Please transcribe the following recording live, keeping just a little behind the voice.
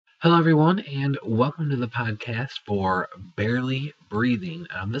Hello, everyone, and welcome to the podcast for Barely Breathing.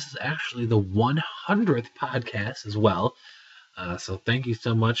 This is actually the 100th podcast as well. So, thank you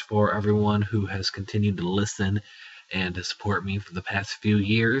so much for everyone who has continued to listen and to support me for the past few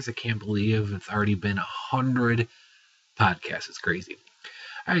years. I can't believe it's already been 100 podcasts. It's crazy.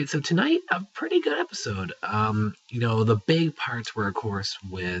 All right, so tonight, a pretty good episode. The big parts were, of course,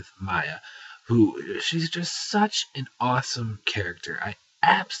 with Maya, who she's just such an awesome character. I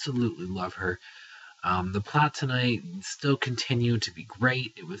absolutely love her. The plot tonight still continued to be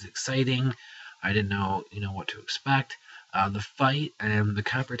great. It was exciting. I didn't know, what to expect. The fight and the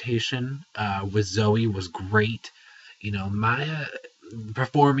confrontation with Zoe was great. Maya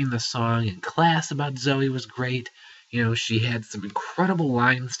performing the song in class about Zoe was great. She had some incredible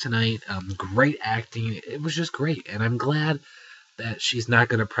lines tonight. Great acting. It was just great, and I'm glad that she's not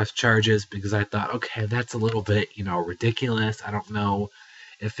going to press charges because I thought, okay, that's a little bit, ridiculous. I don't know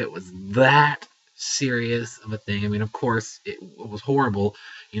if it was that serious of a thing. I mean, of course, it was horrible,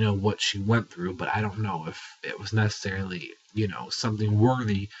 what she went through, but I don't know if it was necessarily, something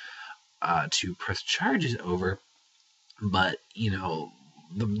worthy to press charges over. But,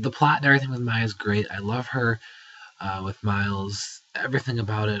 the plot and everything with Maya is great. I love her with Miles. Everything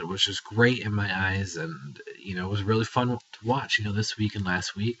about it was just great in my eyes, and, it was really fun to watch, this week and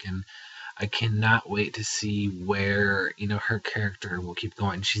last week. And I cannot wait to see where, her character will keep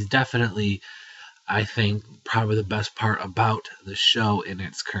going. She's definitely, I think, probably the best part about the show in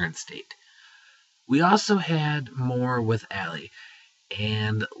its current state. We also had more with Allie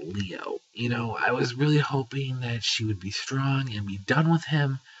and Leo. I was really hoping that she would be strong and be done with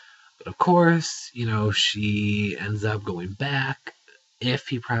him. But of course, she ends up going back if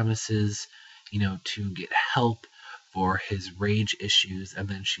he promises, to get help for his rage issues. And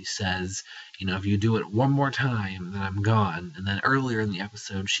then she says, if you do it one more time, then I'm gone. And then earlier in the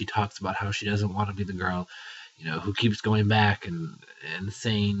episode, she talks about how she doesn't want to be the girl, who keeps going back and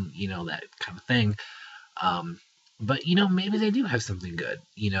saying, that kind of thing. But maybe they do have something good,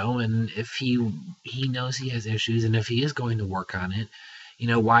 and if he knows he has issues, and if he is going to work on it,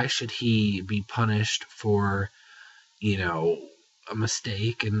 why should he be punished for, a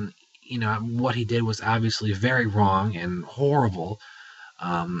mistake? And, what he did was obviously very wrong and horrible.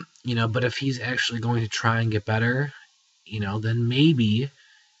 But if he's actually going to try and get better, then maybe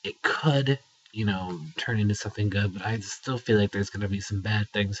it could, turn into something good. But I still feel like there's going to be some bad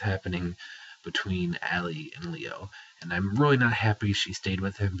things happening between Allie and Leo. And I'm really not happy she stayed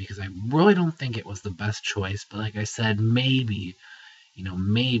with him because I really don't think it was the best choice. But like I said, maybe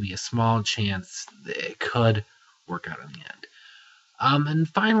a small chance that it could work out in the end. And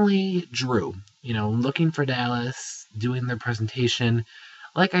finally, Drew, looking for Dallas, doing their presentation.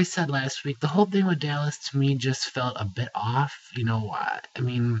 Like I said last week, the whole thing with Dallas to me just felt a bit off. I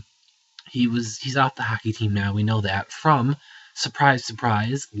mean, he's off the hockey team now. We know that from, surprise,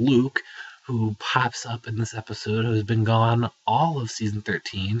 surprise, Luke, who pops up in this episode, who has been gone all of season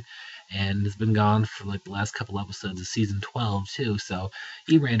 13 and has been gone for like the last couple episodes of season 12 too. So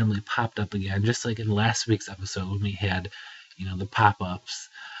he randomly popped up again, just like in last week's episode when we had, the pop-ups.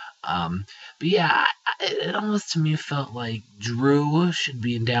 But yeah, it almost to me felt like Drew should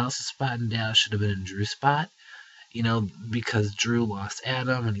be in Dallas' spot and Dallas should have been in Drew's spot. Because Drew lost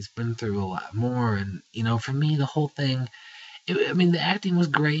Adam and he's been through a lot more. And, for me, the whole thing, the acting was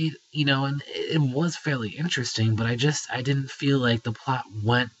great, and it was fairly interesting, but I didn't feel like the plot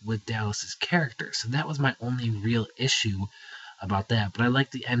went with Dallas's character. So that was my only real issue about that. But I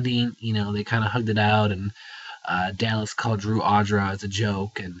liked the ending, they kind of hugged it out, and Dallas called Drew Audra as a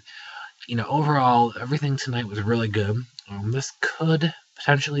joke. And, overall, everything tonight was really good. This could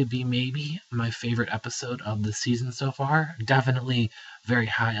potentially be maybe my favorite episode of the season so far. Definitely very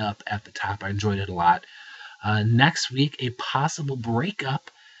high up at the top. I enjoyed it a lot. Next week, a possible breakup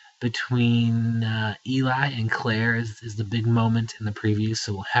between Eli and Claire is the big moment in the preview,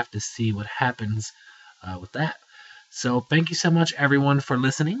 so we'll have to see what happens with that. So thank you so much, everyone, for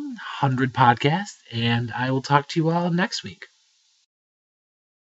listening. 100 podcasts, and I will talk to you all next week.